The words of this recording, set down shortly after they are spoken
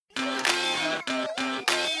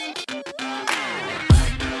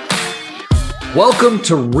Welcome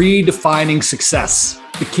to Redefining Success,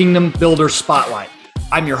 the Kingdom Builder Spotlight.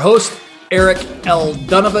 I'm your host, Eric L.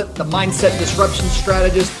 Dunavant, the Mindset Disruption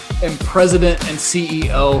Strategist and President and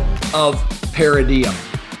CEO of Paradigm.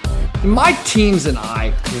 My teams and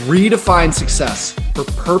I redefine success for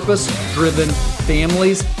purpose-driven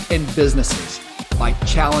families and businesses by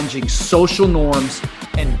challenging social norms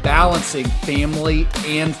and balancing family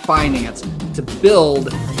and finance to build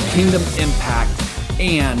kingdom impact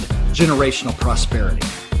and generational prosperity.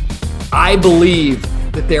 I believe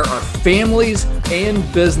that there are families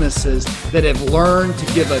and businesses that have learned to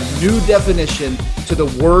give a new definition to the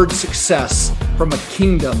word success from a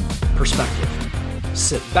kingdom perspective.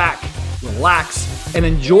 Sit back, relax, and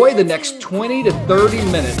enjoy the next 20 to 30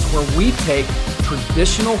 minutes where we take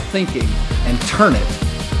traditional thinking and turn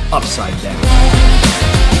it upside down.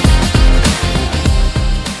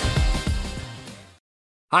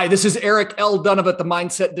 Hi, this is Eric L. Dunavant, the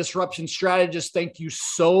Mindset Disruption Strategist. Thank you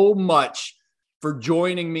so much for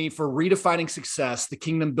joining me for Redefining Success, the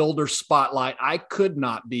Kingdom Builder Spotlight. I could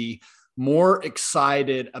not be more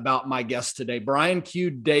excited about my guest today. Brian Q.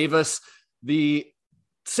 Davis, the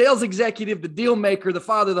sales executive, the deal maker, the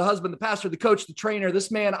father, the husband, the pastor, the coach, the trainer.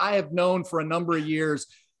 This man I have known for a number of years.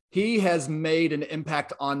 He has made an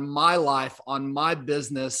impact on my life, on my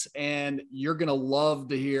business, and you're going to love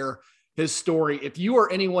to hear his story. If you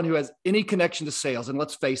are anyone who has any connection to sales, and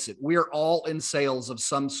let's face it, we are all in sales of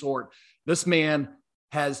some sort, this man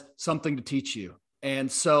has something to teach you.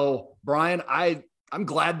 And so, Brian, I'm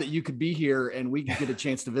glad that you could be here and we could get a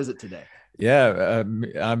chance to visit today. Yeah,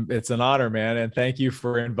 it's an honor, man, and thank you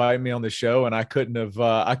for inviting me on the show. And I couldn't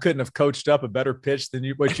have coached up a better pitch than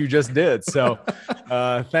what you just did. So,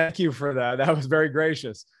 thank you for that. That was very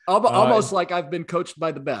gracious. Almost like I've been coached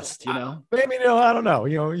by the best, you know. Maybe I don't know.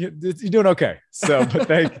 You're doing okay. So, but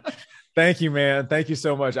thank you, man. Thank you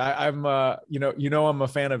so much. I'm I'm a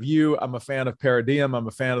fan of you. I'm a fan of Paradigm. I'm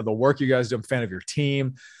a fan of the work you guys do. I'm a fan of your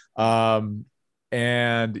team.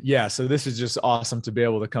 And yeah, so this is just awesome to be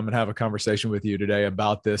able to come and have a conversation with you today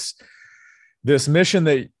about this mission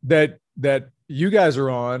that you guys are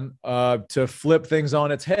on, to flip things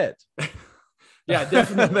on its head. Yeah,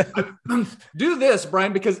 definitely. Do this,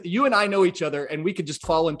 Brian, because you and I know each other and we could just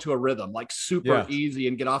fall into a rhythm, like super easy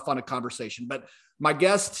and get off on a conversation. But my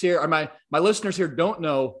guests here, or my listeners here don't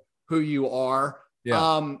know who you are.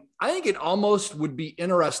 Yeah. I think it almost would be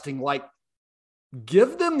interesting, like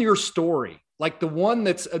give them your story. Like the one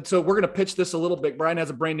so we're going to pitch this a little bit. Brian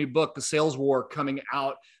has a brand new book, The Sales War, coming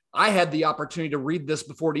out. I had the opportunity to read this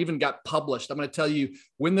before it even got published. I'm going to tell you,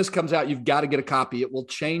 when this comes out, you've got to get a copy. It will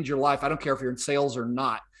change your life. I don't care if you're in sales or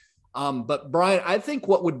not. But Brian, I think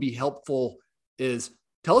what would be helpful is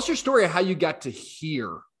tell us your story of how you got to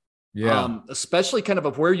here. Yeah. Especially kind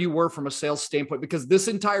of where you were from a sales standpoint, because this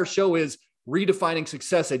entire show is redefining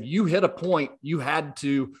success. And you hit a point, you had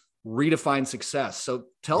to redefine success. So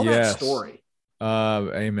tell that story.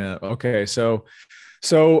 Amen. Okay. So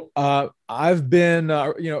I've been,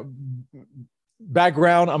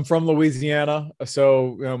 background, I'm from Louisiana.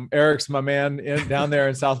 So, Eric's my man down there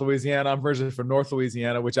in South Louisiana. I'm originally from North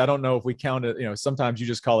Louisiana, which I don't know if we count it, sometimes you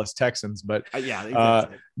just call us Texans, but, exactly.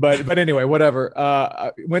 But anyway, whatever.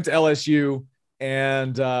 I went to LSU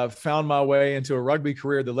and, found my way into a rugby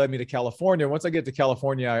career that led me to California. Once I get to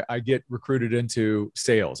California, I get recruited into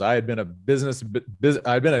sales. I had been a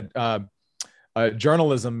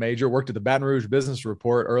journalism major, worked at the Baton Rouge Business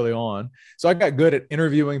Report early on. So I got good at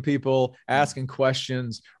interviewing people, asking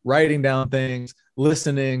questions, writing down things,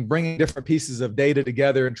 listening, bringing different pieces of data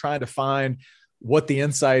together and trying to find what the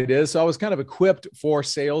insight is. So I was kind of equipped for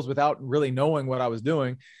sales without really knowing what I was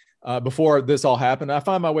doing before this all happened. I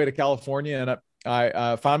found my way to California and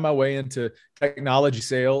I found my way into technology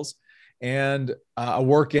sales. And I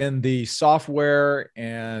work in the software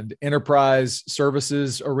and enterprise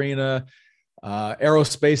services arena,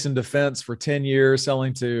 aerospace and defense for 10 years,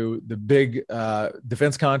 selling to the big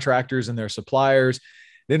defense contractors and their suppliers.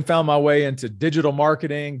 Then found my way into digital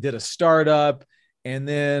marketing, did a startup, and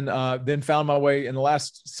then found my way in the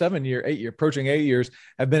last 8 years,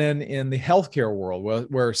 I've been in the healthcare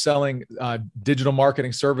world where selling digital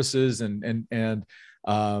marketing services and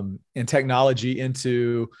technology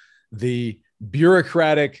into the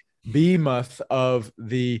bureaucratic behemoth of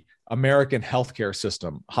the American healthcare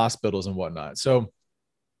system, hospitals and whatnot. So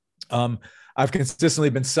I've consistently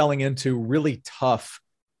been selling into really tough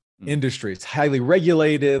industries, highly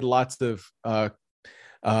regulated, lots of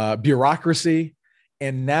bureaucracy,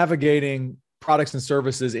 and navigating products and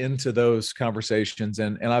services into those conversations.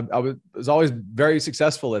 And I was always very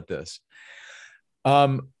successful at this.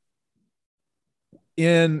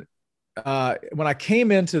 In when I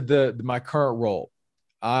came into my current role,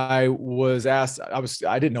 I was asked,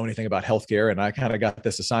 I didn't know anything about healthcare, and I kind of got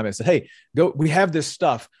this assignment. I said, "Hey, go, we have this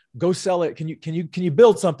stuff, go sell it. Can you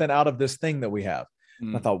build something out of this thing that we have?"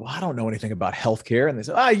 I thought, well, I don't know anything about healthcare. And they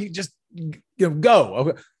said, you just,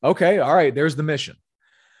 go. Okay. All right. There's the mission.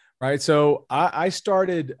 Right. So I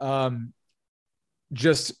started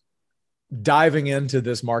just diving into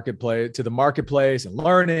this marketplace and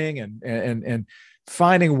learning and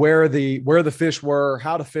finding where the fish were,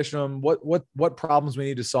 how to fish them, what problems we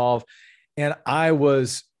need to solve. And I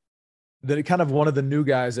was kind of one of the new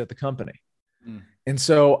guys at the company. And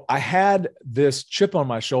so I had this chip on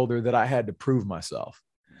my shoulder that I had to prove myself.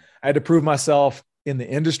 I had to prove myself in the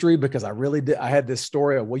industry because I really did. I had this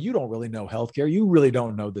story of, well, you don't really know healthcare. You really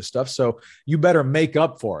don't know this stuff. So you better make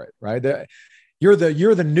up for it. Right. You're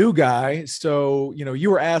the new guy. So,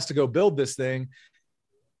 you were asked to go build this thing.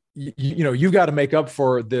 You've got to make up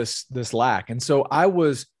for this lack. And so I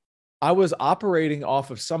was operating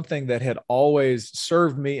off of something that had always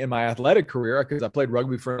served me in my athletic career, because I played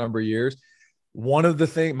rugby for a number of years. One of the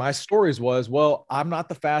things, my stories was, well, I'm not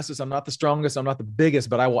the fastest, I'm not the strongest, I'm not the biggest,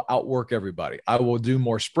 but I will outwork everybody. I will do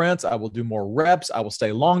more sprints. I will do more reps. I will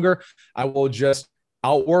stay longer. I will just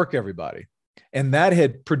outwork everybody. And that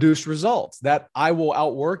had produced results. That I will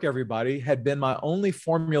outwork everybody had been my only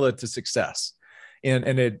formula to success. And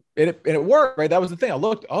it worked, right? That was the thing. I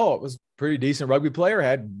looked, it was a pretty decent rugby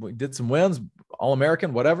player, did some wins,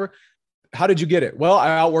 All-American, whatever. How did you get it? Well, I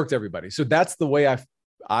outworked everybody. So that's the way I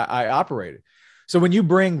operated. So when you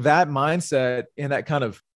bring that mindset and that kind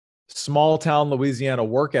of small town Louisiana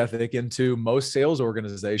work ethic into most sales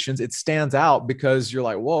organizations, it stands out because you're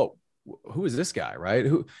like, whoa, who is this guy, right?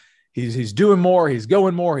 He's doing more, he's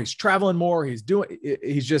going more, he's traveling more, he's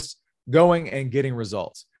just going and getting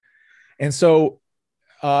results. And so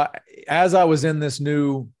as I was in this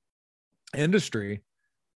new industry,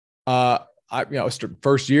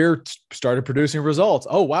 first year started producing results.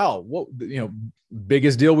 Oh, wow.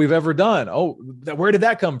 Biggest deal we've ever done. Oh, where did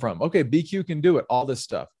that come from? Okay. BQ can do it. All this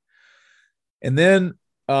stuff. And then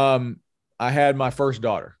I had my first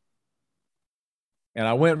daughter, and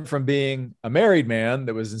I went from being a married man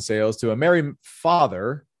that was in sales to a married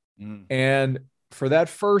father. And for that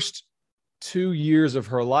first 2 years of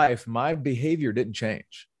her life, my behavior didn't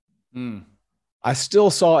change. I still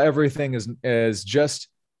saw everything as just,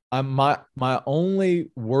 my only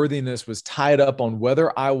worthiness was tied up on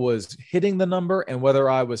whether I was hitting the number and whether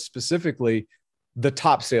I was specifically the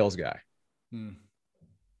top sales guy.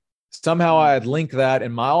 Somehow I had linked that,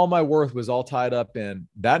 and all my worth was all tied up in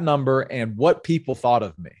that number and what people thought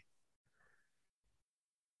of me.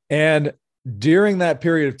 And during that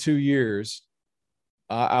period of 2 years,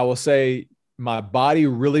 I will say my body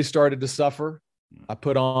really started to suffer. I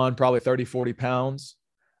put on probably 30, 40 pounds.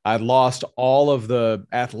 I'd lost all of the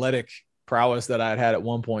athletic prowess that I'd had at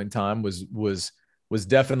one point in time, was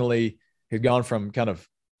definitely had gone from kind of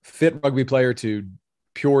fit rugby player to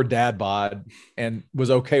pure dad bod, and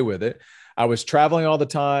was okay with it. I was traveling all the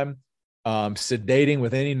time, sedating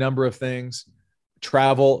with any number of things,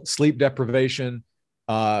 travel, sleep deprivation,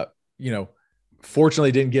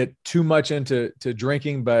 fortunately didn't get too much into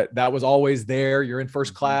drinking, but that was always there. You're in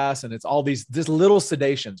first class, and it's all these little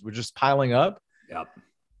sedations were just piling up. Yep.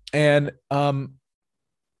 And I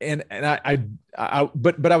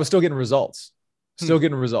was still getting results,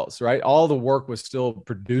 right? All the work was still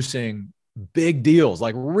producing big deals,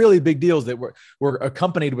 like really big deals that were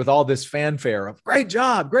accompanied with all this fanfare of great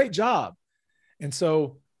job. And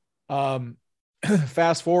so,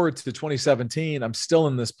 fast forward to 2017, I'm still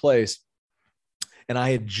in this place, and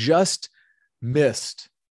I had just missed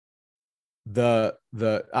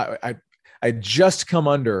I just come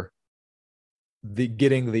under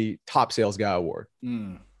getting the top sales guy award.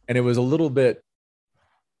 And it was a little bit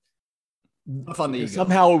fun.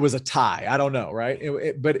 Somehow it was a tie. I don't know. Right.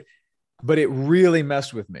 But it really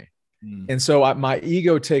messed with me. And so my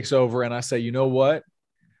ego takes over, and I say, you know what?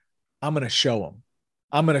 I'm going to show him.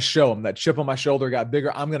 That chip on my shoulder got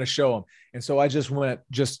bigger. I'm going to show him. And so I just went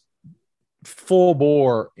full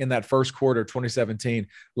bore in that first quarter of 2017,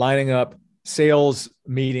 lining up sales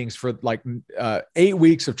meetings for like 8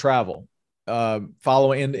 weeks of travel.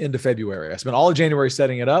 Following into February. I spent all of January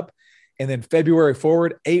setting it up, and then February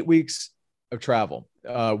forward, 8 weeks of travel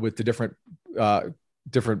with the different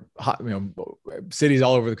cities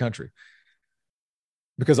all over the country.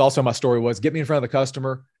 Because also my story was, get me in front of the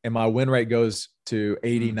customer, and my win rate goes to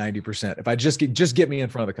 80, 90%. If I just get me in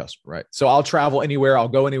front of the customer, right? So I'll travel anywhere, I'll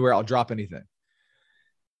go anywhere, I'll drop anything.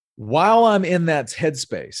 While I'm in that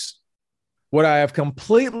headspace, what I have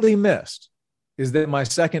completely missed is that my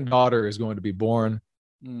second daughter is going to be born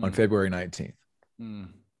on February 19th. Mm.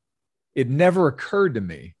 It never occurred to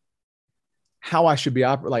me how I should be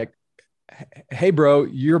like, hey, bro,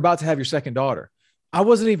 you're about to have your second daughter. I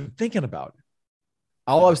wasn't even thinking about it.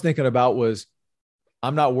 All I was thinking about was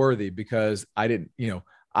I'm not worthy because I didn't,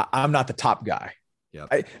 I'm not the top guy.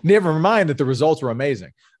 Yep. Never mind that the results were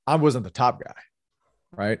amazing. I wasn't the top guy.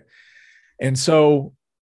 Right. And so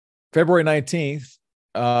February 19th,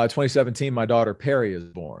 2017, my daughter Perry is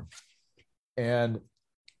born. And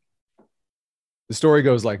the story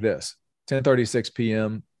goes like this: 10:36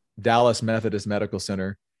 p.m., Dallas Methodist Medical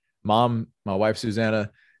Center. Mom, my wife,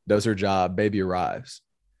 Susanna, does her job. Baby arrives.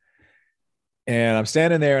 And I'm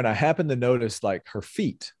standing there and I happen to notice like her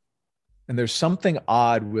feet. And there's something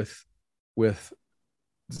odd with it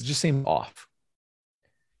just seemed off.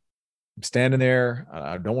 I'm standing there.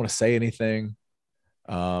 I don't want to say anything.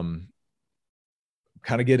 Kind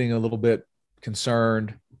of getting a little bit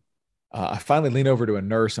concerned. I finally leaned over to a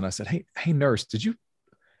nurse and I said, Hey nurse, did you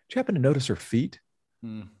happen to notice her feet?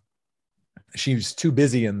 Hmm. She was too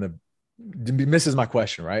busy misses my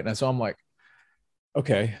question. Right. And so I'm like,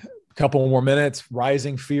 okay, a couple more minutes,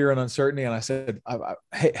 rising fear and uncertainty. And I said,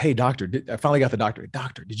 hey doctor, I finally got the doctor.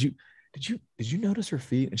 Doctor, did you notice her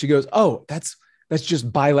feet? And she goes, oh, that's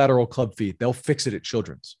just bilateral club feet. They'll fix it at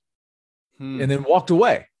Children's. And then walked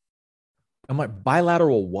away. I'm like,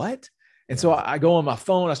 bilateral what? And so I go on my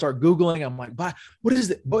phone, I start Googling. I'm like, what is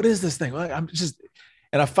it? What is this thing?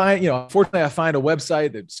 And I find, fortunately I find a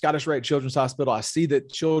website, the Scottish Rite Children's Hospital. I see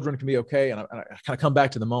that children can be okay. And I kind of come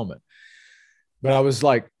back to the moment, but I was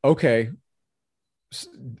like, okay,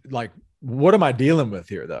 like, what am I dealing with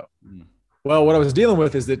here though? Well, what I was dealing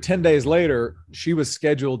with is that 10 days later, she was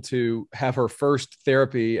scheduled to have her first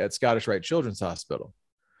therapy at Scottish Rite Children's Hospital.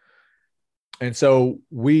 And so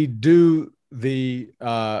we do the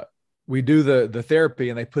therapy,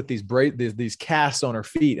 and they put these casts on her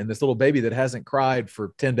feet, and this little baby that hasn't cried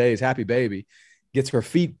for 10 days, happy baby, gets her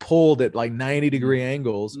feet pulled at like 90-degree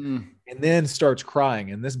angles and then starts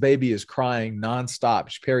crying. And this baby is crying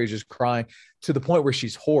nonstop. Perry's just crying to the point where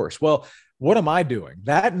she's hoarse. Well, what am I doing?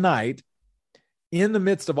 That night, in the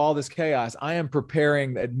midst of all this chaos, I am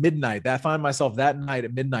preparing at midnight. I find myself that night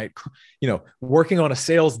at midnight, working on a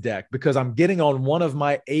sales deck because I'm getting on one of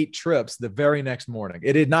my 8 trips the very next morning.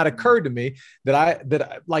 It had not occurred to me that I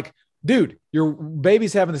like, dude, your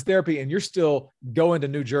baby's having this therapy and you're still going to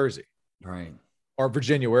New Jersey, right, or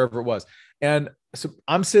Virginia, wherever it was. And so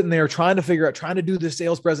I'm sitting there trying to do this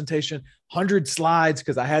sales presentation, 100 slides,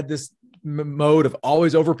 because I had this mode of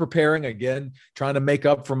always over preparing, again, trying to make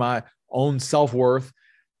up for my own self-worth.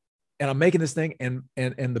 And I'm making this thing and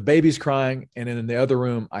the baby's crying. And in the other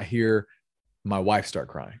room, I hear my wife start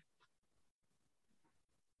crying.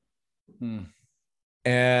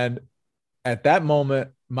 And at that moment,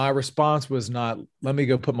 my response was not, let me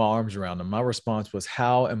go put my arms around them. My response was,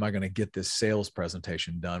 how am I going to get this sales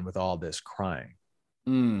presentation done with all this crying?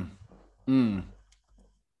 And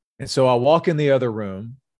so I walk in the other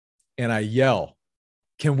room and I yell,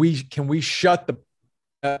 can we shut the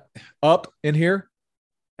up in here?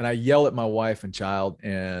 And I yell at my wife and child,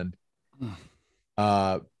 and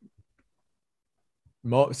time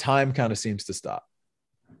kind of seems to stop.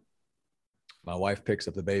 My wife picks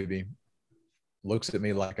up the baby, looks at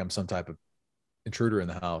me like I'm some type of intruder in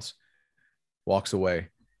the house, walks away,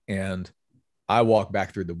 and I walk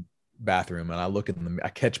back through the bathroom and I look I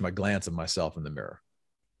catch my glance of myself in the mirror.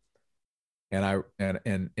 And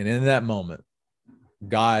in that moment,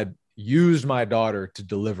 God used my daughter to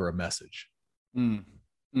deliver a message.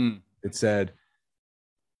 It said,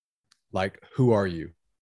 like, who are you?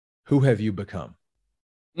 Who have you become?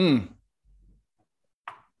 And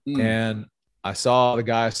I saw the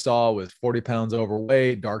guy I saw was 40 pounds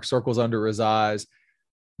overweight, dark circles under his eyes,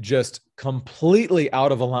 just completely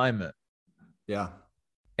out of alignment. Yeah.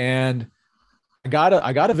 And I got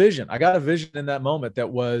a vision. I got a vision in that moment that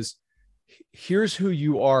was, here's who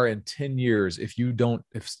you are in 10 years if you don't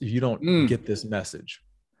get this message.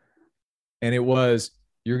 And it was,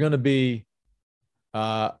 you're going to be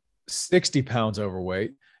 60 pounds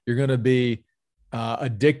overweight. You're going to be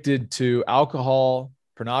addicted to alcohol,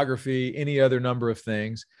 pornography, any other number of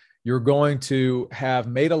things. You're going to have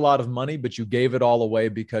made a lot of money, but you gave it all away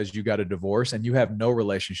because you got a divorce and you have no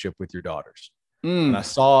relationship with your daughters. And I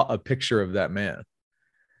saw a picture of that man.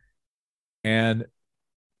 And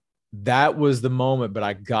that was the moment, but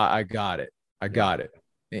I got it. I got it.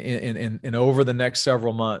 And over the next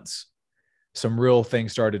several months, some real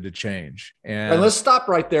things started to change. And let's stop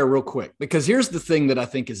right there real quick, because here's the thing that I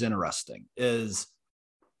think is interesting is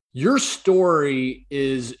your story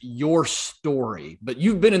is your story, but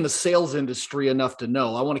you've been in the sales industry enough to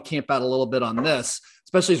know. I want to camp out a little bit on this.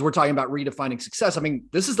 especially as we're talking about redefining success. I mean,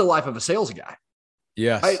 this is the life of a sales guy.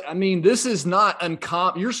 Yes. Right? I mean, this is not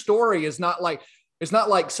uncommon. Your story is not like, it's not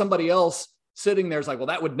like somebody else sitting there is like, well,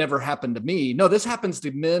 that would never happen to me. No, this happens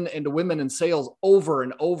to men and to women in sales over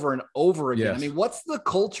and over and over again. Yes. I mean, what's the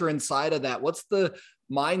culture inside of that? What's the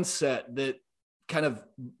mindset that kind of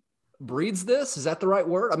breeds this? Is that the right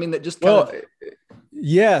word? I mean, that just kind of.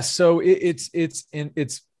 Yeah. So it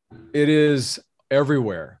is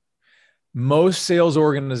everywhere. Most sales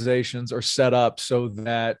organizations are set up so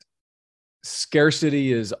that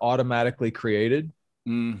scarcity is automatically created.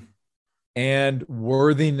 And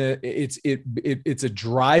worthiness, it's a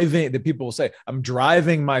driving that people will say, I'm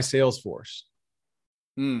driving my sales force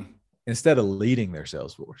instead of leading their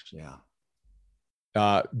sales force. Yeah.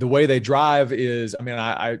 The way they drive is, I mean,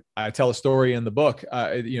 I tell a story in the book,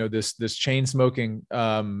 this chain smoking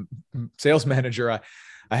sales manager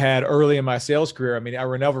I had early in my sales career. I mean, I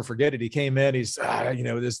will never forget it. He came in, he's,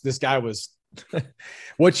 this guy was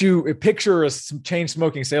what you picture a chain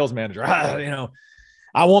smoking sales manager,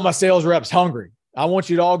 I want my sales reps hungry. I want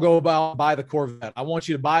you to all go buy the Corvette. I want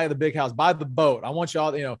you to buy the big house, buy the boat. I want you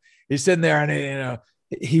all, he's sitting there and,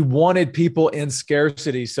 he wanted people in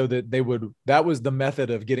scarcity so that that was the method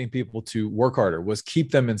of getting people to work harder, was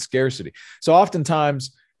keep them in scarcity. So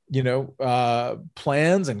oftentimes,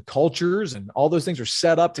 plans and cultures and all those things are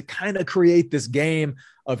set up to kind of create this game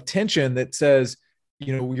of tension that says,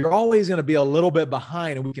 you're always going to be a little bit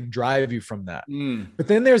behind and we can drive you from that. But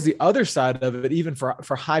then there's the other side of it, even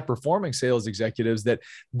for high performing sales executives, that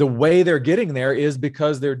the way they're getting there is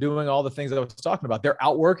because they're doing all the things that I was talking about. They're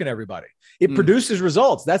outworking everybody. It produces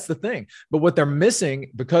results. That's the thing. But what they're missing,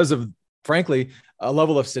 because of, frankly, a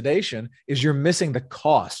level of sedation, is you're missing the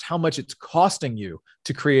cost, how much it's costing you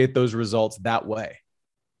to create those results that way.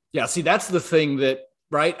 Yeah. See, that's the thing that,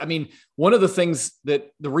 right? I mean, one of the things that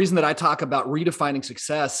the reason that I talk about redefining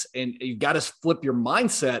success and you got to flip your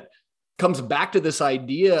mindset comes back to this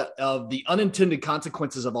idea of the unintended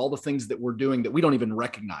consequences of all the things that we're doing that we don't even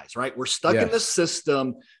recognize, right? We're stuck in this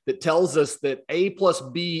system that tells us that A plus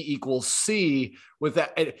B equals C with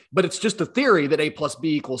that, but it's just a theory that A plus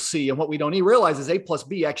B equals C. And what we don't even realize is A plus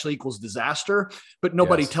B actually equals disaster, but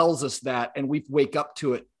nobody tells us that. And we wake up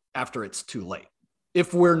to it after it's too late.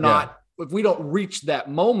 If we're not, if we don't reach that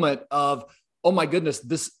moment of, oh my goodness,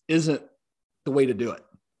 this isn't the way to do it.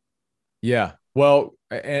 Yeah. Well,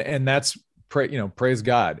 and that's, praise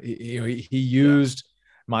God. He used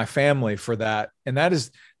my family for that. And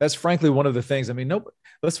that's frankly one of the things. I mean,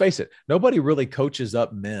 let's face it, nobody really coaches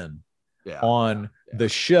up men on the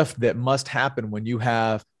shift that must happen when you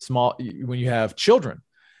have children.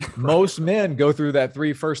 Most men go through that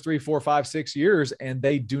first 3, 4, 5, 6 years, and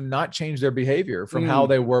they do not change their behavior from how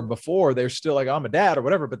they were before. They're still like, I'm a dad or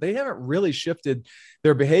whatever, but they haven't really shifted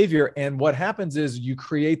their behavior. And what happens is you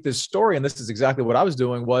create this story. And this is exactly what I was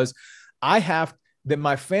doing was that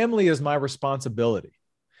my family is my responsibility.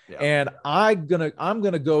 Yeah. And I'm going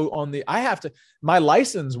to go on my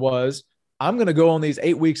license was, I'm going to go on these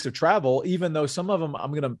 8 weeks of travel, even though some of them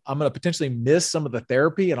I'm going to potentially miss some of the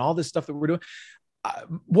therapy and all this stuff that we're doing.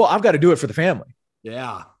 I've got to do it for the family.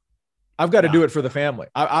 Yeah. I've got to do it for the family.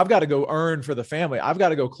 I've got to go earn for the family. I've got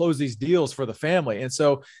to go close these deals for the family. And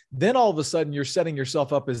so then all of a sudden you're setting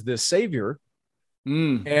yourself up as this savior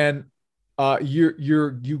and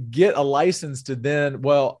you get a license to then,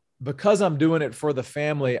 well, because I'm doing it for the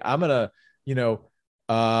family, I'm going to,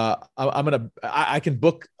 I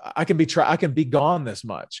can be gone this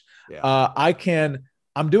much. Yeah.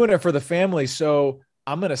 I'm doing it for the family. So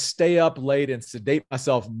I'm going to stay up late and sedate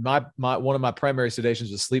myself. One of my primary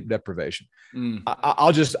sedations is sleep deprivation.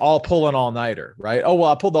 I'll pull an all-nighter, right? Oh,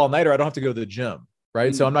 well, I pulled the all-nighter. I don't have to go to the gym,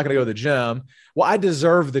 right? So I'm not going to go to the gym. Well, I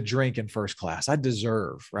deserve the drink in first class. I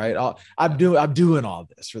deserve, right? I'm doing all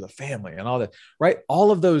this for the family and all that, right? All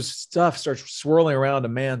of those stuff starts swirling around a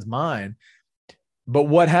man's mind. But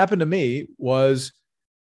what happened to me was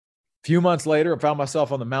a few months later, I found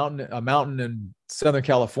myself on a mountain in Southern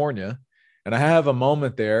California. And I have a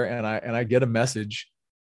moment there and I get a message,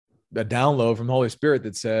 a download from the Holy Spirit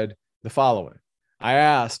that said the following. I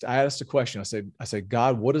asked a question. I said,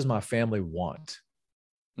 God, what does my family want?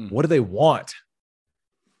 What do they want?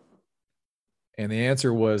 And the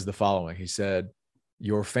answer was the following. He said,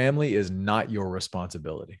 your family is not your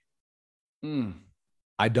responsibility.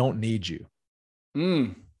 I don't need you.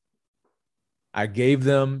 I gave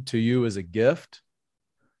them to you as a gift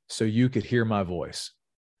so you could hear my voice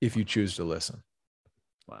if you choose to listen.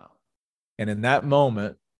 Wow. And in that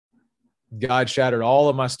moment, God shattered all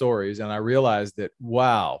of my stories. And I realized that,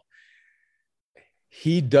 wow,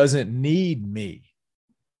 he doesn't need me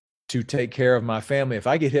to take care of my family. If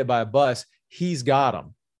I get hit by a bus, he's got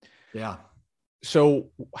them. Yeah. So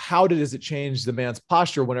how does it change the man's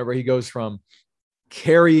posture whenever he goes from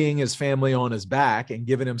carrying his family on his back and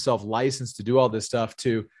giving himself license to do all this stuff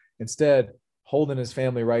to instead holding his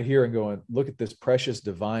family right here and going, look at this precious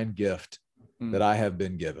divine gift that I have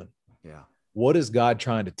been given. Yeah. What is God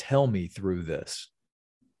trying to tell me through this?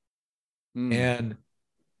 And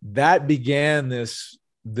that began this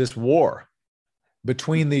war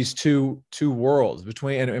between these two worlds,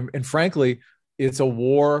 and frankly, it's a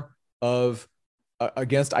war of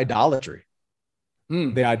against idolatry.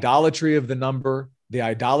 The idolatry of the number, the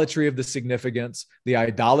idolatry of the significance, the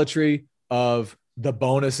idolatry of the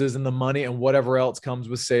bonuses and the money and whatever else comes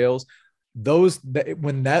with sales. Those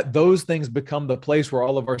things become the place where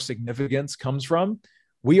all of our significance comes from,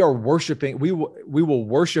 we are worshiping. We will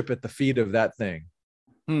worship at the feet of that thing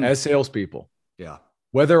as salespeople. Yeah.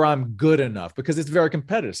 Whether I'm good enough, because it's very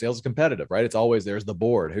competitive. Sales is competitive, right? It's always, there's the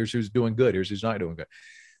board. Here's who's doing good. Here's who's not doing good.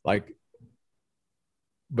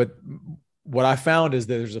 But what I found is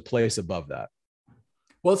that there's a place above that.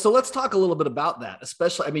 Well, so let's talk a little bit about that,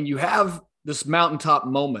 especially, I mean, you have this mountaintop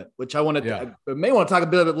moment, which I wanted to, I may want to talk a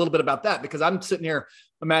little bit about that, because I'm sitting here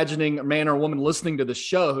imagining a man or a woman listening to the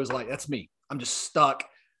show who's like, that's me. I'm just stuck.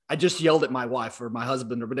 I just yelled at my wife or my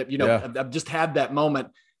husband, or, you know, I've just had that moment.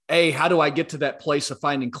 How do I get to that place of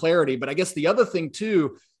finding clarity? But I guess the other thing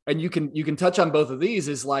too, and you can touch on both of these,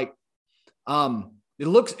 is like,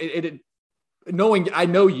 knowing, I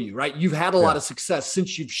know you, right? You've had a lot of success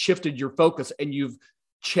since you've shifted your focus and you've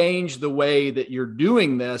changed the way that you're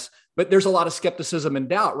doing this, but there's a lot of skepticism and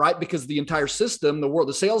doubt, right? Because the entire system,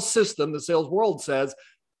 the sales system, the sales world says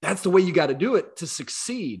that's the way you got to do it to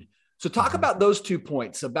succeed. So talk about those 2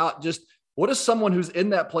 points, about just what is someone who's in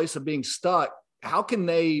that place of being stuck, how can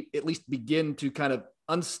they at least begin to kind of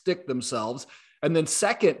unstick themselves? And then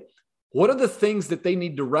second, what are the things that they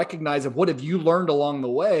need to recognize, and what have you learned along the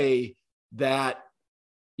way that,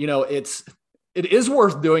 you know, it is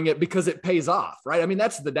worth doing it because it pays off, right? I mean,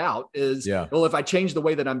 that's the doubt is, well, if I change the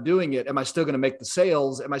way that I'm doing it, am I still going to make the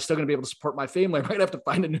sales? Am I still going to be able to support my family? Am I going to have to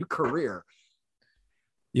find a new career?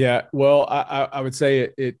 Yeah. Well, I would say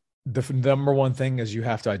the number one thing is you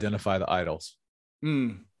have to identify the idols.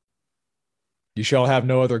 You shall have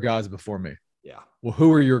no other gods before me. Yeah. Well,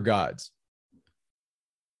 who are your gods?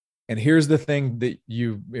 And here's the thing that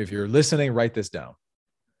if you're listening, write this down,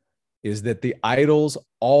 is that the idols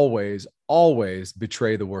always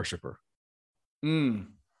betray the worshiper. I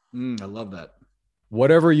love that.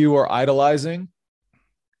 Whatever you are idolizing,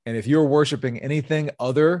 and if you're worshiping anything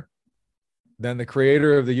other than the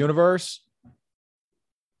creator of the universe,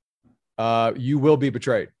 you will be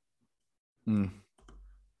betrayed. It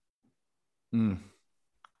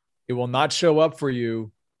will not show up for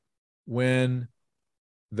you when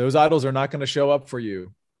those idols are not going to show up for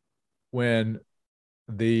you when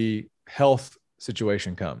the health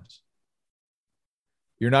situation comes.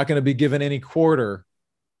 You're not going to be given any quarter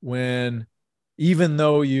when, even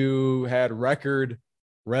though you had record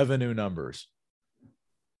revenue numbers,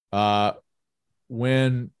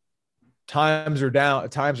 when times are down,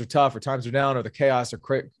 times are tough, or times are down, or the chaos, or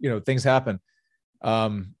things happen.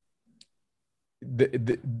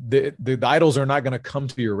 The idols are not going to come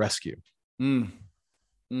to your rescue.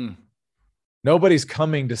 Nobody's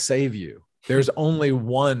coming to save you. There's only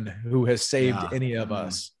one who has saved any of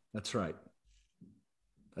us. That's right.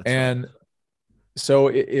 So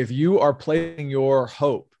if you are placing your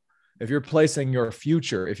hope, if you're placing your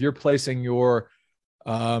future, if you're placing your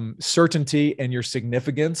certainty and your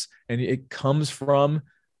significance, and it comes from,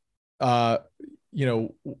 where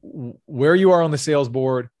you are on the sales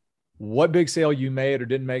board, what big sale you made or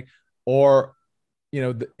didn't make, or,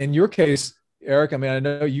 in your case, Eric, I mean, I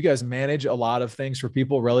know you guys manage a lot of things for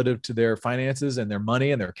people relative to their finances and their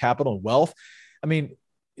money and their capital and wealth. I mean,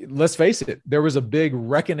 let's face it, there was a big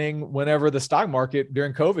reckoning whenever the stock market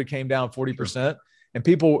during COVID came down 40%, and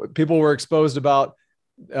people were exposed about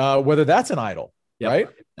whether that's an idol, right?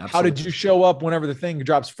 Absolutely. How did you show up whenever the thing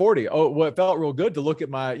drops 40? Oh, well, it felt real good to look at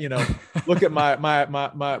my, look at my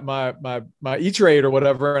E-Trade or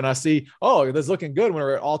whatever. And I see, oh, that's looking good when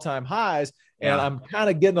we're at all-time highs. And I'm kind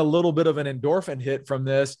of getting a little bit of an endorphin hit from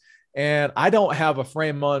this. And I don't have a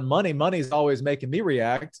frame on money. Money's always making me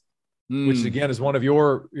react, which again is one of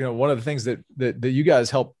your, one of the things that you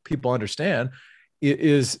guys help people understand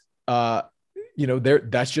is,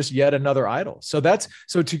 that's just yet another idol. So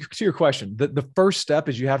to your question, the first step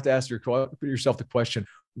is you have to ask yourself the question,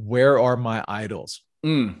 where are my idols?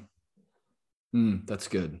 That's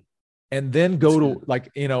good. And then go to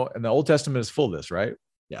and the Old Testament is full of this, right?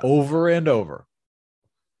 Yeah. Over and over.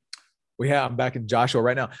 I'm back in Joshua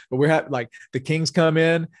right now, but we have like the kings come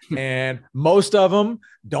in and most of them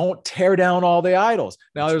don't tear down all the idols.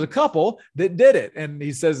 Now there's a couple that did it. And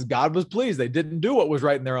he says, God was pleased. They didn't do what was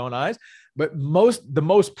right in their own eyes. But the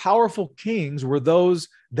most powerful kings were those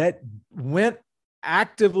that went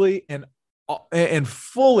actively and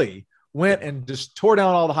fully went and just tore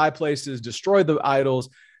down all the high places, destroyed the idols,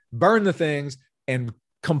 burned the things, and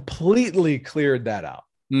completely cleared that out.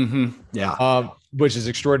 Mm-hmm. Yeah. Which is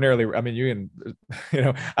extraordinarily, I mean,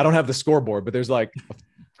 I don't have the scoreboard, but there's like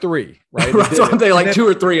 3, right? Right. So they like 2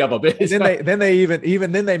 or 3 of them. Then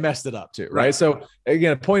they messed it up too. Right. So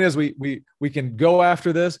again, the point is we can go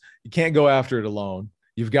after this. You can't go after it alone.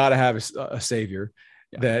 You've got to have a savior.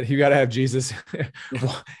 That you got to have Jesus,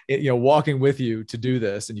 walking with you to do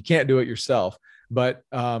this, and you can't do it yourself. But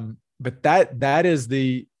that is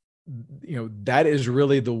that is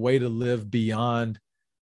really the way to live beyond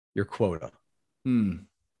your quota. Well,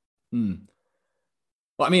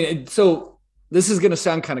 I mean, so this is going to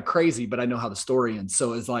sound kind of crazy, but I know how the story ends.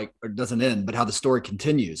 So it's like, or doesn't end, but how the story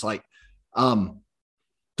continues. Like,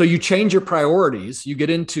 so you change your priorities, you get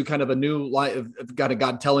into kind of a new life of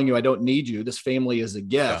God telling you, I don't need you. This family is a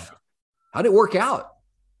gift. Yeah. How did it work out?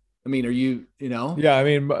 I mean, are you? Yeah, I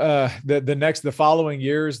mean, the following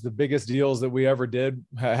years, the biggest deals that we ever did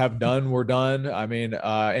were done. I mean,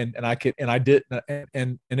 and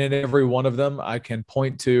in every one of them, I can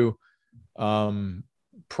point to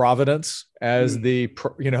providence as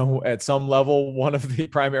at some level, one of the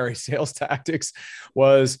primary sales tactics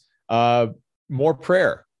was more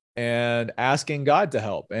prayer and asking God to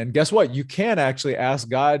help. And guess what? You can actually ask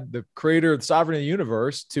God, the creator, the sovereign of the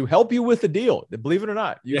universe, to help you with the deal. Believe it or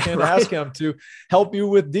not, you can ask him to help you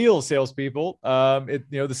with deals, salespeople. The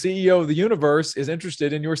CEO of the universe is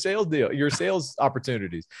interested in your sales deal, your sales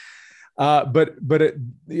opportunities.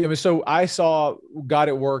 So I saw God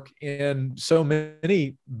at work in so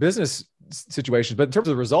many business situations, but in terms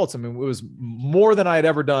of the results, I mean, it was more than I had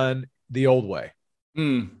ever done the old way.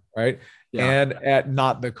 Right. Yeah. And at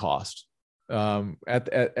not the cost, not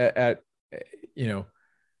to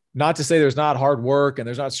say there's not hard work and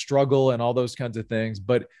there's not struggle and all those kinds of things,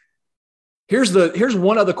 but here's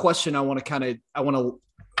one other question I want to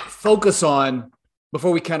focus on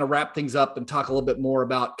before we kind of wrap things up and talk a little bit more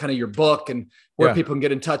about kind of your book and where people can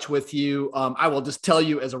get in touch with you. I will just tell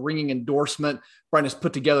you, as a ringing endorsement, Brian has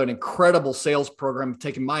put together an incredible sales program,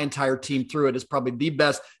 taking my entire team through it. Is probably the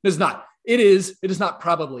best. It is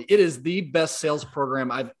the best sales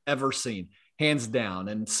program I've ever seen, hands down.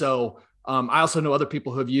 And so I also know other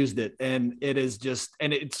people who have used it, and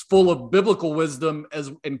it's full of biblical wisdom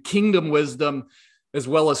and kingdom wisdom, as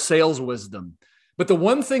well as sales wisdom. But the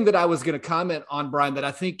one thing that I was going to comment on, Brian, that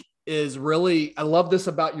I think is really, I love this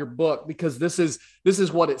about your book, because this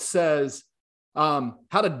is what it says, how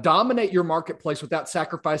to dominate your marketplace without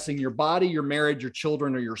sacrificing your body, your marriage, your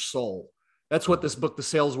children, or your soul. That's what this book, The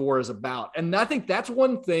Sales War, is about. And I think that's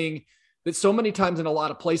one thing that so many times in a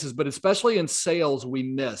lot of places, but especially in sales, we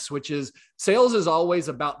miss, which is sales is always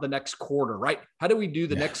about the next quarter, right? How do we do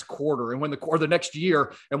the next quarter and or the next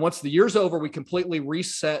year? And once the year's over, we completely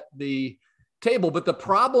reset the table. But the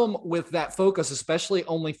problem with that focus, especially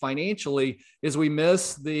only financially, is we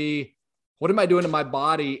miss what am I doing to my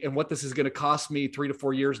body and what this is going to cost me 3 to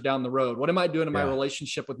 4 years down the road? What am I doing in my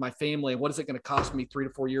relationship with my family? And what is it going to cost me 3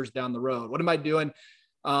 to 4 years down the road? What am I doing,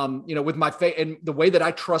 with my faith and the way that I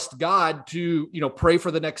trust God to, pray for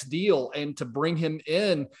the next deal and to bring him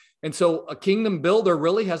in. And so a kingdom builder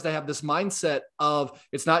really has to have this mindset of,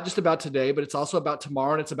 it's not just about today, but it's also about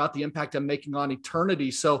tomorrow. And it's about the impact I'm making on eternity.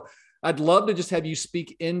 So I'd love to just have you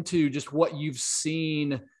speak into just what you've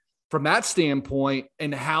seen from that standpoint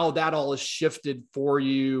and how that all has shifted for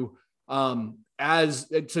you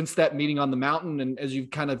since that meeting on the mountain and as you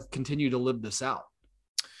kind of continue to live this out.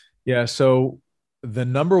 Yeah. So the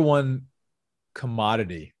number one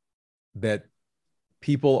commodity that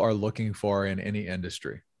people are looking for in any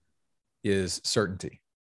industry is certainty.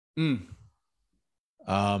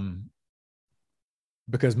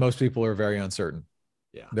 Because most people are very uncertain.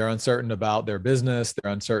 Yeah. They're uncertain about their business.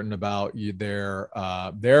 They're uncertain about their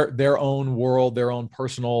own world, their own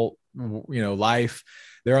personal, life.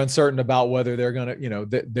 They're uncertain about whether they're going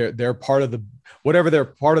to, they're part of whatever they're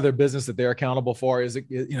part of their business that they're accountable for is,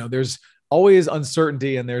 there's always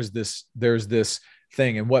uncertainty. And there's this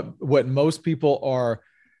thing. And what most people are,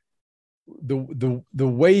 the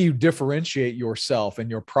way you differentiate yourself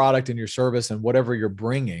and your product and your service and whatever you're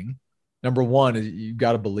bringing, number one is you've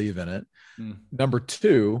got to believe in it. Number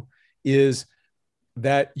two is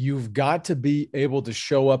that you've got to be able to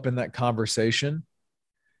show up in that conversation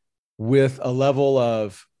with a level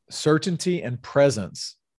of certainty and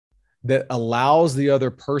presence that allows the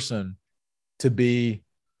other person to be,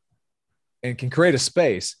 and can create a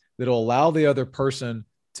space that'll allow the other person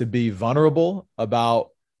to be vulnerable about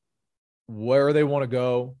where they want to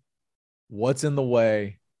go, what's in the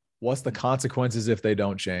way, what's the consequences if they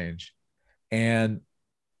don't change, and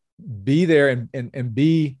be there and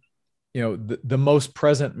be, the most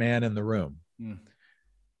present man in the room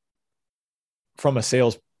from a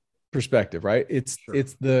sales perspective, right? It's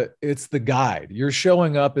the guide. You're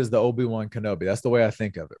showing up as the Obi-Wan Kenobi. That's the way I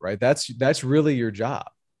think of it, right? That's really your job.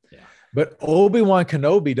 Yeah. But Obi-Wan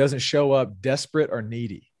Kenobi doesn't show up desperate or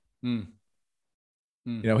needy.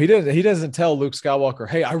 He doesn't tell Luke Skywalker,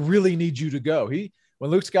 "Hey, I really need you to go." When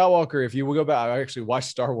Luke Skywalker, if you will go back, I actually watched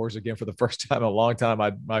Star Wars again for the first time in a long time.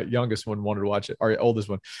 My youngest one wanted to watch it, or oldest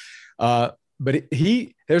one. But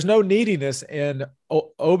there's no neediness in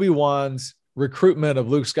Obi-Wan's recruitment of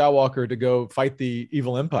Luke Skywalker to go fight the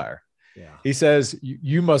evil empire. Yeah. He says,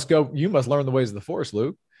 you must go, you must learn the ways of the Force,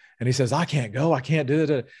 Luke. And he says, "I can't go. I can't do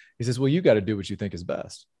it." He says, "Well, you got to do what you think is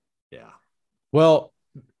best." Yeah. Well,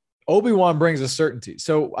 Obi-Wan brings a certainty.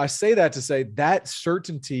 So I say that to say that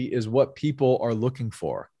certainty is what people are looking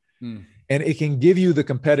for. And it can give you the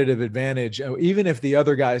competitive advantage. Even if the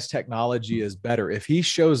other guy's technology is better, if he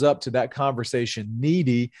shows up to that conversation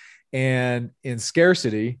needy and in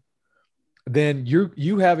scarcity, then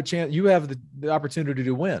you have a chance, you have the opportunity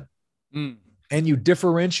to win. And you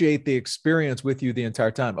differentiate the experience with you the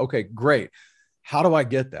entire time. Okay, great. How do I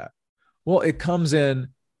get that? Well, it comes in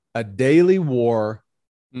a daily war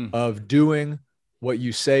of doing what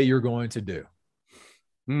you say you're going to do.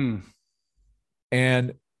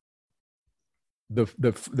 And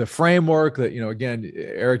the framework that, again,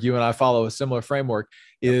 Eric, you and I follow a similar framework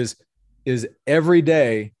is every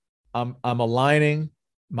day I'm aligning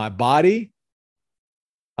my body,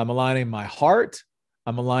 I'm aligning my heart,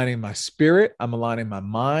 I'm aligning my spirit, I'm aligning my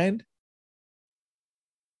mind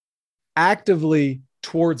actively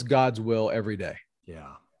towards God's will every day.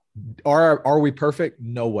 Yeah. Are we perfect?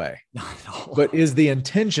 No way. Not at all. But is the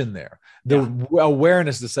intention there? The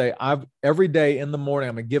awareness to say, every day in the morning,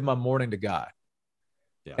 I'm going to give my morning to God.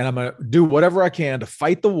 Yeah. And I'm going to do whatever I can to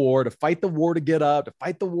fight the war to get up, to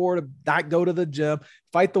fight the war to not go to the gym,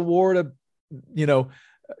 fight the war to,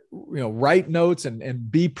 write notes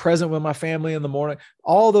and be present with my family in the morning.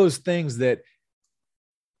 All those things that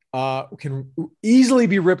can easily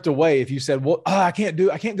be ripped away if you said, "Well, I can't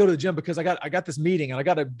go to the gym because I got this meeting and I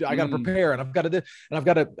got to prepare and I've got to this and I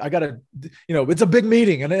got to, it's a big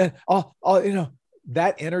meeting." And then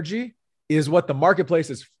that energy is what the marketplace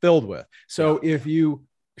is filled with. So if you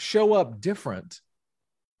show up different,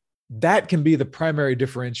 that can be the primary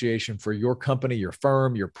differentiation for your company, your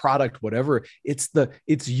firm, your product, whatever. It's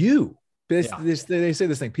you. They say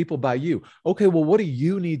this thing, people buy you. Okay, well, what do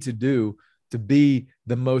you need to do to be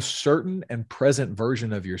the most certain and present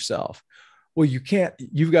version of yourself? Well, you've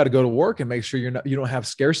got to go to work and make sure you don't have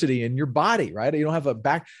scarcity in your body, right? You don't have a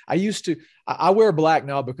back. I wear black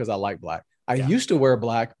now because I like black. I used to wear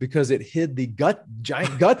black because it hid the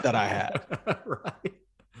giant gut that I had. Right.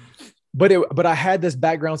 But I had this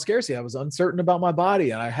background scarcity. I was uncertain about my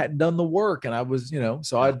body and I hadn't done the work and I was,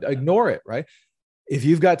 so I'd ignore it. Right. If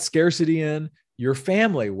you've got scarcity in your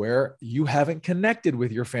family where you haven't connected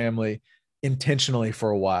with your family intentionally for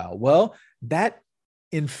a while, well, that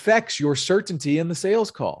infects your certainty in the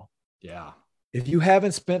sales call. Yeah. If you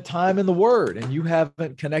haven't spent time in the Word and you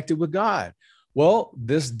haven't connected with God, well,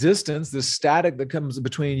 this distance, this static that comes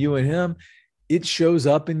between you and him, it shows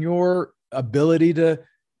up in your ability to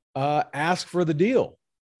ask for the deal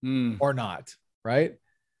or not. Right.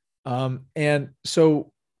 And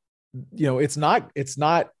so, it's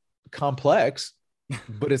not complex,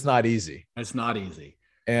 but it's not easy. It's not easy.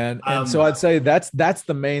 And so I'd say that's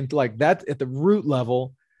the main, like that at the root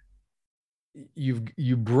level, you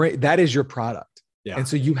bring, that is your product. Yeah. And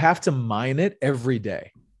so you have to mine it every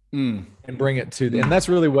day and bring it to, and that's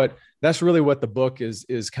really what the book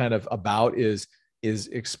is kind of about is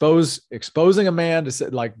exposing a man to say,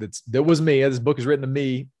 like, that was me. This book is written to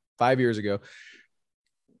me 5 years ago.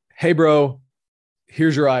 Hey bro,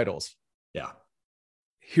 here's your idols. Yeah.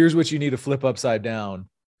 Here's what you need to flip upside down.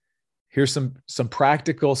 Here's some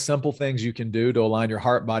practical, simple things you can do to align your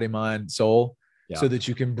heart, body, mind, soul, so that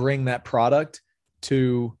you can bring that product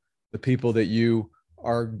to the people that you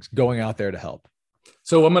are going out there to help.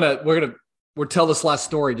 So we'll tell this last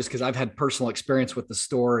story just because I've had personal experience with the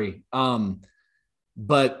story.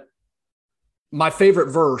 But my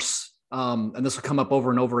favorite verse, and this will come up over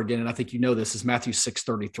and over again, and I think this, is Matthew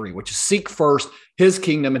 6:33, which is seek first his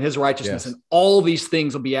kingdom and his righteousness, and all these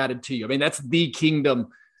things will be added to you. I mean, that's the kingdom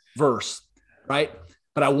verse, right?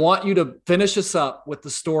 But I want you to finish us up with the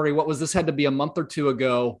story. What was this? Had to be a month or two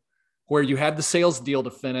ago where you had the sales deal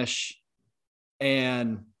to finish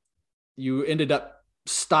and you ended up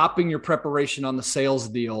stopping your preparation on the sales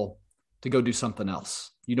deal to go do something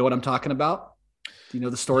else. You know what I'm talking about? Do you know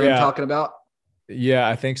the story I'm talking about? Yeah,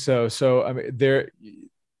 I think so. So, I mean,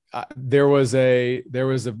 there was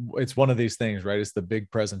it's one of these things, right? It's the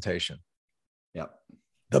big presentation. Yep.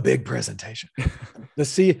 The big presentation. the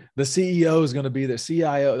CEO is going to be there.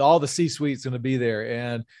 CIO, all the C-suite is going to be there.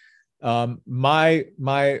 And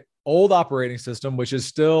my old operating system, which is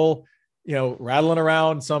still, rattling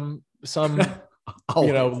around some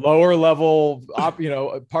lower level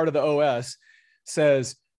part of the OS,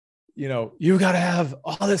 says, you've got to have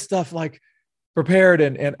all this stuff like prepared.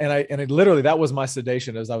 And it literally, that was my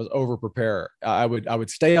sedation, as I was over prepared. I would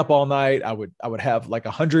stay up all night. I would have like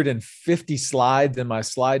 150 slides in my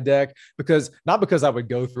slide deck, not because I would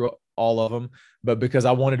go through all of them, but because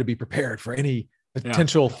I wanted to be prepared for any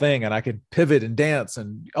potential thing. And I could pivot and dance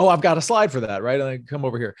and, I've got a slide for that. Right. And I come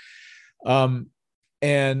over here.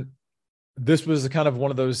 And this was kind of one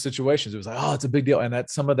of those situations. It was like, it's a big deal. And that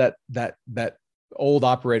some of that old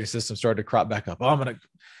operating system started to crop back up.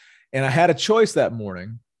 And I had a choice that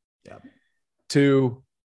morning to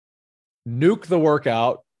nuke the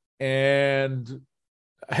workout and,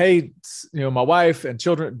 hey, my wife and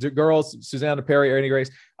children, girls, Susanna, Perry, Ernie, Grace,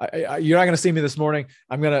 you're not going to see me this morning.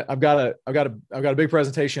 I've got a big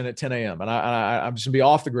presentation at 10 a.m. and I'm just gonna be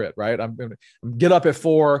off the grid. Right. I'm going to get up at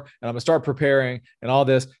 4 and I'm gonna start preparing and all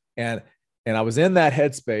this. And I was in that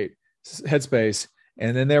headspace.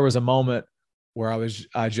 And then there was a moment where I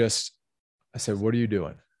said, what are you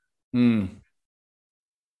doing?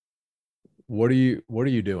 What are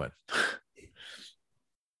you doing?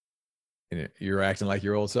 And you're acting like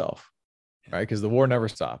your old self, right? Because the war never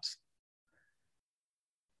stops.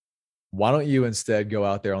 Why don't you instead go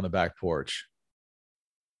out there on the back porch,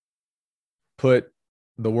 put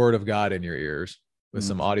the word of God in your ears with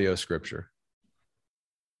some audio scripture,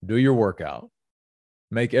 do your workout,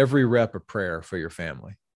 make every rep a prayer for your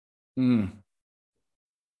family.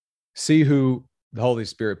 See who the Holy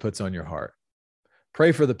Spirit puts on your heart.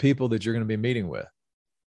 Pray for the people that you're going to be meeting with.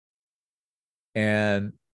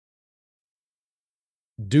 And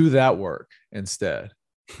do that work instead.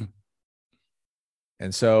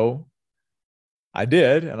 And so I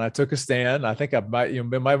did, and I took a stand. I think it might have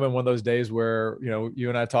been one of those days where, you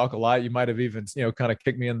and I talk a lot. You might have even, kind of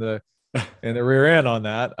kicked me in the rear end on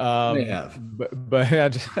that. But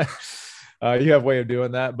you have a way of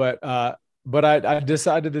doing that. But I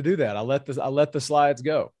decided to do that. I let the slides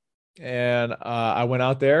go. And I went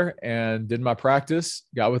out there and did my practice,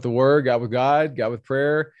 got with the word, got with God, got with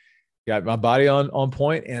prayer, got my body on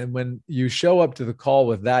point. And when you show up to the call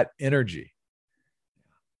with that energy,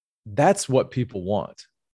 that's what people want.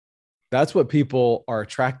 That's what people are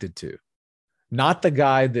attracted to. Not the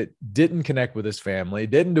guy that didn't connect with his family,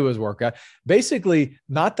 didn't do his workout. Basically,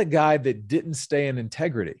 not the guy that didn't stay in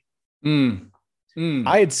integrity.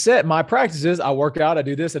 I had set my practices. I work out, I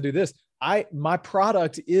do this, I do this. My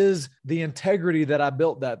product is the integrity that I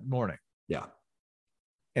built that morning. Yeah.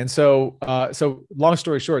 And so long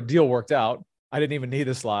story short, deal worked out. I didn't even need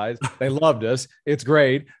the slides. They loved us. It's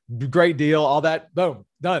great. Great deal. All that. Boom.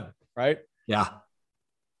 Done. Right. Yeah.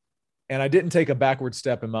 And I didn't take a backward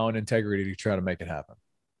step in my own integrity to try to make it happen.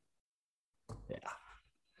 Yeah.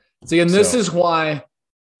 See, and this is why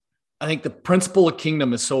I think the principle of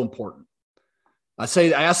kingdom is so important. I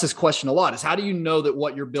ask this question a lot, is how do you know that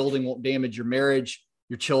what you're building won't damage your marriage,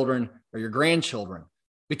 your children, or your grandchildren?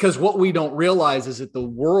 Because what we don't realize is that the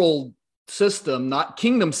world system, not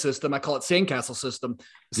kingdom system, I call it sandcastle system.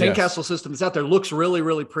 The sandcastle system that's out there looks really,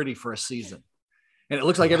 really pretty for a season. And it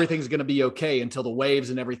looks like everything's going to be okay until the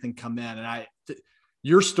waves and everything come in. And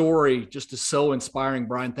your story just is so inspiring,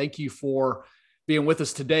 Brian. Thank you for being with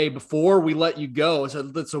us today. Before we let you go,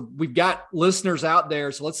 so we've got listeners out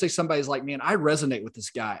there. So let's say somebody's like, man, I resonate with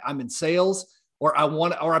this guy. I'm in sales, or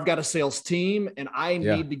I've got a sales team and I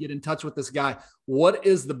need to get in touch with this guy. What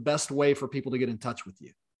is the best way for people to get in touch with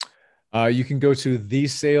you? You can go to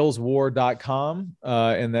thesaleswar.com,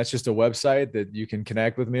 and that's just a website that you can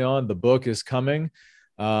connect with me on. The book is coming,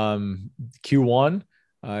 Q1.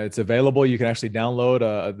 It's available. You can actually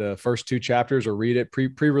download the first 2 chapters or read it,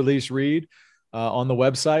 pre-release read on the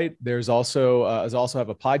website. There's also I also have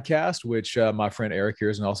a podcast, which my friend Eric here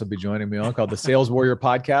is going to also be joining me on, called the Sales Warrior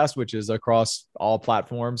Podcast, which is across all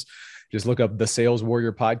platforms. Just look up the Sales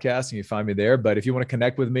Warrior Podcast and you find me there. But if you want to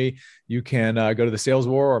connect with me, you can go to the Sales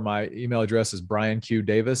War, or my email address is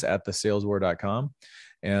brianqdavis@thesaleswar.com.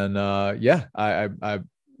 And I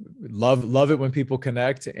love it when people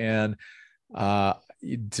connect. And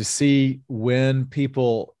to see when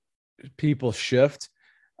people shift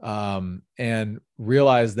and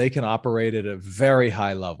realize they can operate at a very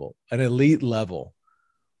high level, an elite level,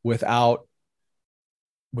 without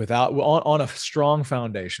on a strong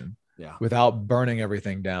foundation, without burning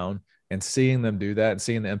everything down, and seeing them do that and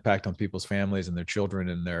seeing the impact on people's families and their children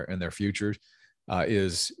and their futures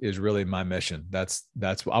is really my mission. That's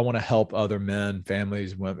I want to help other men,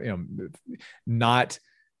 families, not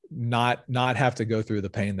have to go through the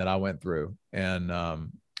pain that I went through. And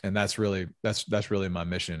that's really my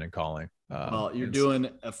mission and calling. Well, you're doing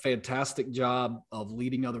a fantastic job of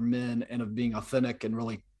leading other men and of being authentic and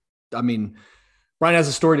really, I mean, Brian has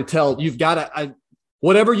a story to tell. You've got to,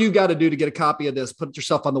 whatever you got to do to get a copy of this, put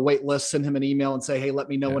yourself on the wait list, send him an email and say, hey, let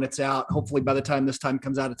me know when it's out. Hopefully by the time this time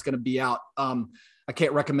comes out, it's going to be out. I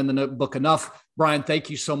can't recommend the book enough. Brian, thank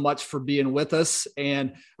you so much for being with us.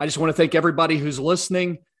 And I just want to thank everybody who's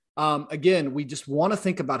listening. Again, we just want to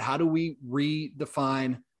think about how do we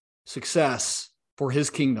redefine success for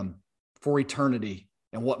his kingdom, for eternity,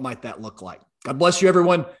 and what might that look like? God bless you,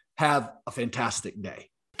 everyone. Have a fantastic day.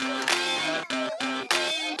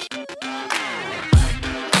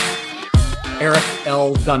 Eric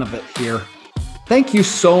L. Dunavant here. Thank you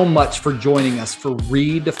so much for joining us for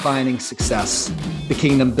Redefining Success, the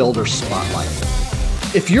Kingdom Builder Spotlight.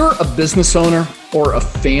 If you're a business owner or a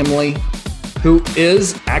family who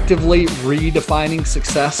is actively redefining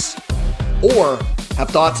success, or have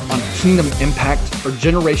thoughts on kingdom impact or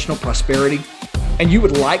generational prosperity, and you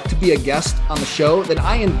would like to be a guest on the show, then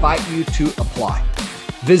I invite you to apply.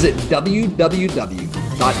 Visit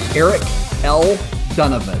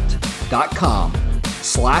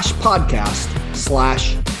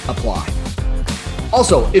www.ericldunavant.com/podcast/apply.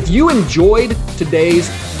 Also, if you enjoyed today's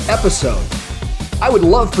episode, I would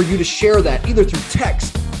love for you to share that either through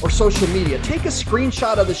text or social media. Take a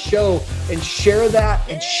screenshot of the show and share that,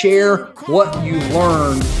 and share what you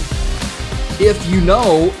learned. If you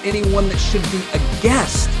know anyone that should be a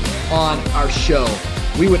guest on our show,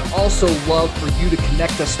 we would also love for you to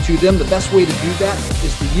connect us to them. The best way to do that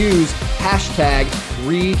is to use hashtag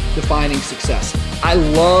Redefining Success. I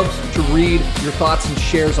love to read your thoughts and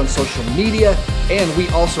shares on social media, and we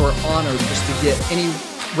also are honored just to get any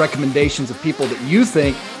recommendations of people that you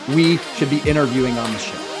think we should be interviewing on the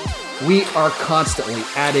show. We are constantly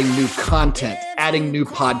adding new content, adding new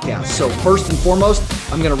podcasts. So first and foremost,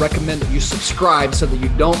 I'm going to recommend that you subscribe so that you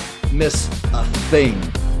don't miss a thing.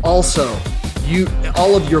 Also,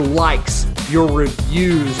 all of your likes, your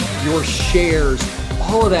reviews, your shares,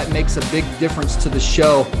 all of that makes a big difference to the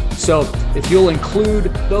show. So if you'll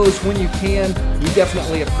include those when you can, we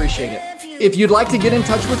definitely appreciate it. If you'd like to get in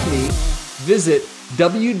touch with me, visit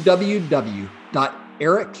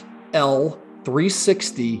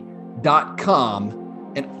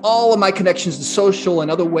www.ericl360.com, and all of my connections to social and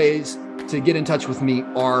other ways to get in touch with me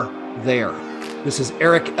are there. This is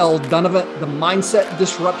Eric L. Dunavant, the Mindset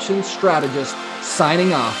Disruption Strategist,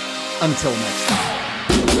 signing off. Until next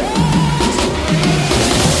time.